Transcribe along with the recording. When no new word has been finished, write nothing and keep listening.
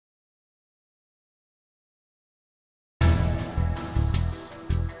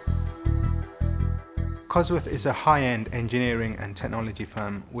Cosworth is a high-end engineering and technology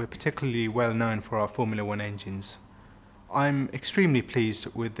firm. We're particularly well known for our Formula One engines. I'm extremely pleased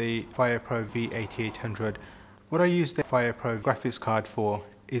with the FirePro V8800. What I use the FirePro graphics card for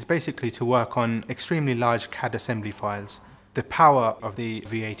is basically to work on extremely large CAD assembly files. The power of the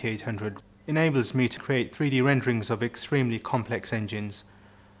V8800 enables me to create 3D renderings of extremely complex engines.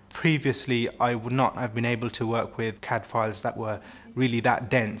 Previously, I would not have been able to work with CAD files that were really that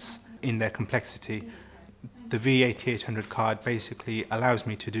dense in their complexity. The V8800 card basically allows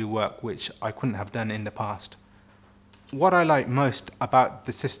me to do work which I couldn't have done in the past. What I like most about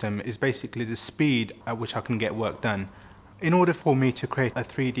the system is basically the speed at which I can get work done. In order for me to create a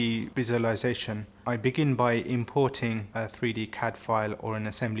 3D visualization, I begin by importing a 3D CAD file or an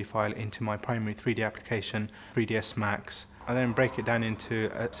assembly file into my primary 3D application, 3ds Max. I then break it down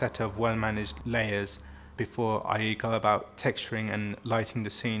into a set of well-managed layers before I go about texturing and lighting the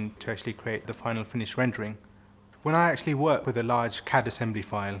scene to actually create the final finished rendering. When I actually work with a large CAD assembly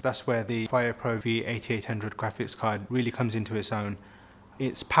file, that's where the FirePro V8800 graphics card really comes into its own.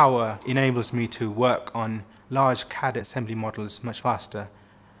 Its power enables me to work on large CAD assembly models much faster.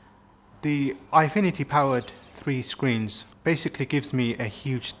 The Infinity powered 3 screens basically gives me a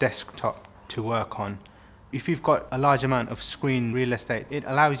huge desktop to work on. If you've got a large amount of screen real estate, it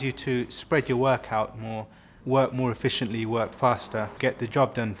allows you to spread your work out more, work more efficiently, work faster, get the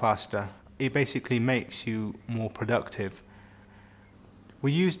job done faster. It basically makes you more productive.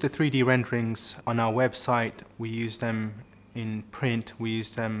 We use the 3D renderings on our website, we use them in print, we use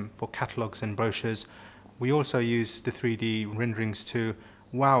them for catalogues and brochures. We also use the 3D renderings to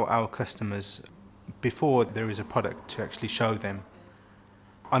wow our customers before there is a product to actually show them.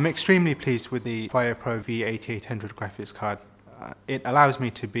 I'm extremely pleased with the FirePro V8800 graphics card. It allows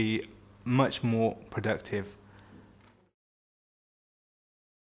me to be much more productive.